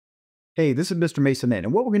Hey, this is Mr. Masonet,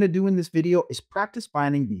 and what we're going to do in this video is practice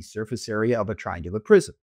finding the surface area of a triangular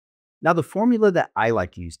prism. Now, the formula that I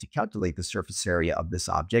like to use to calculate the surface area of this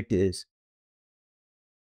object is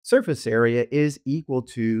surface area is equal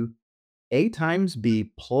to A times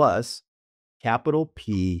B plus capital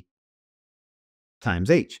P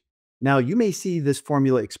times H. Now, you may see this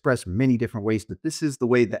formula expressed many different ways, but this is the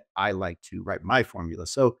way that I like to write my formula.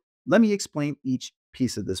 So let me explain each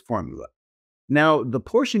piece of this formula. Now, the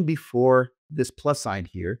portion before this plus sign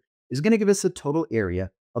here is going to give us a total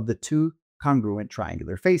area of the two congruent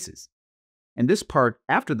triangular faces. And this part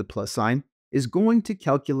after the plus sign is going to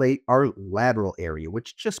calculate our lateral area,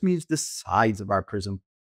 which just means the sides of our prism,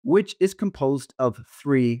 which is composed of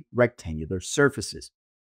three rectangular surfaces.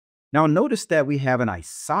 Now, notice that we have an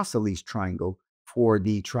isosceles triangle for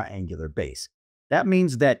the triangular base. That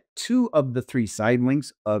means that two of the three side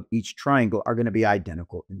lengths of each triangle are going to be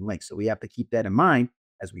identical in length. So we have to keep that in mind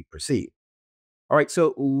as we proceed. All right,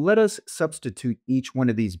 so let us substitute each one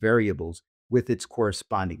of these variables with its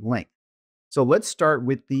corresponding length. So let's start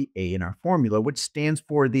with the A in our formula, which stands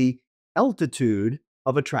for the altitude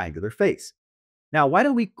of a triangular face. Now, why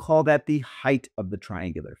do we call that the height of the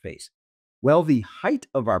triangular face? Well, the height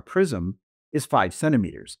of our prism is 5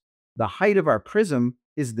 centimeters. The height of our prism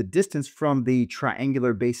is the distance from the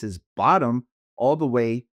triangular base's bottom all the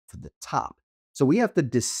way to the top. So we have to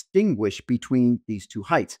distinguish between these two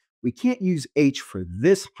heights. We can't use h for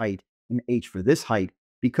this height and h for this height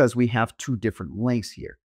because we have two different lengths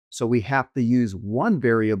here. So we have to use one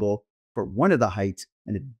variable for one of the heights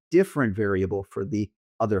and a different variable for the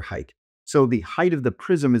other height. So the height of the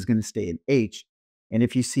prism is going to stay in h. And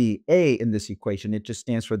if you see a in this equation, it just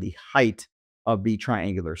stands for the height of the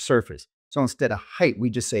triangular surface. So instead of height, we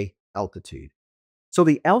just say altitude. So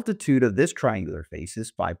the altitude of this triangular face is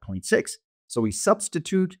 5.6. So we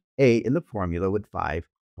substitute a in the formula with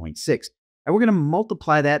 5.6. And we're going to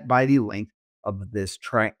multiply that by the length of this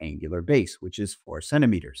triangular base, which is 4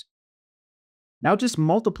 centimeters. Now just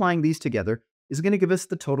multiplying these together is going to give us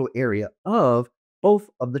the total area of both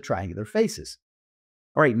of the triangular faces.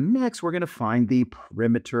 All right, next we're going to find the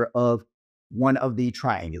perimeter of one of the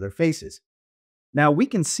triangular faces. Now we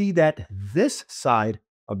can see that this side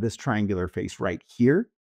of this triangular face right here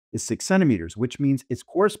is 6 centimeters, which means its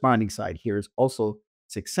corresponding side here is also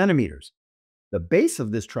 6 centimeters. The base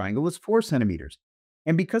of this triangle is 4 centimeters.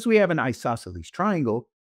 And because we have an isosceles triangle,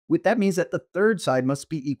 that means that the third side must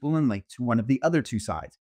be equal in length to one of the other two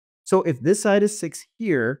sides. So if this side is 6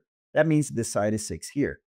 here, that means this side is 6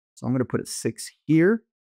 here. So I'm going to put a 6 here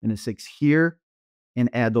and a 6 here and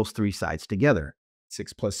add those three sides together.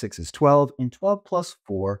 6 plus 6 is 12, and 12 plus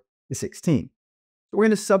 4 is 16. So we're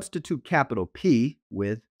going to substitute capital P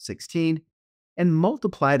with 16 and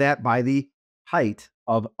multiply that by the height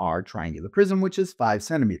of our triangular prism, which is 5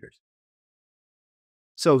 centimeters.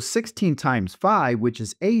 So 16 times 5, which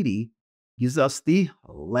is 80, gives us the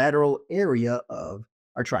lateral area of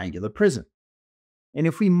our triangular prism. And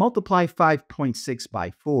if we multiply 5.6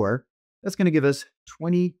 by 4, that's going to give us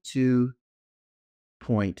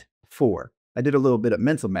 22.4. I did a little bit of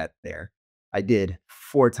mental math there. I did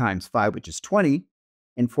 4 times 5, which is 20,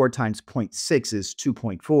 and 4 times 0.6 is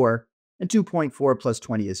 2.4, and 2.4 plus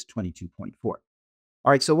 20 is 22.4. All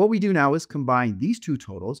right, so what we do now is combine these two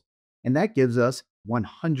totals, and that gives us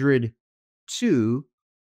 102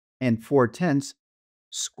 and 4/10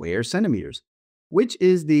 square centimeters, which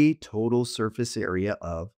is the total surface area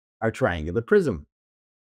of our triangular prism.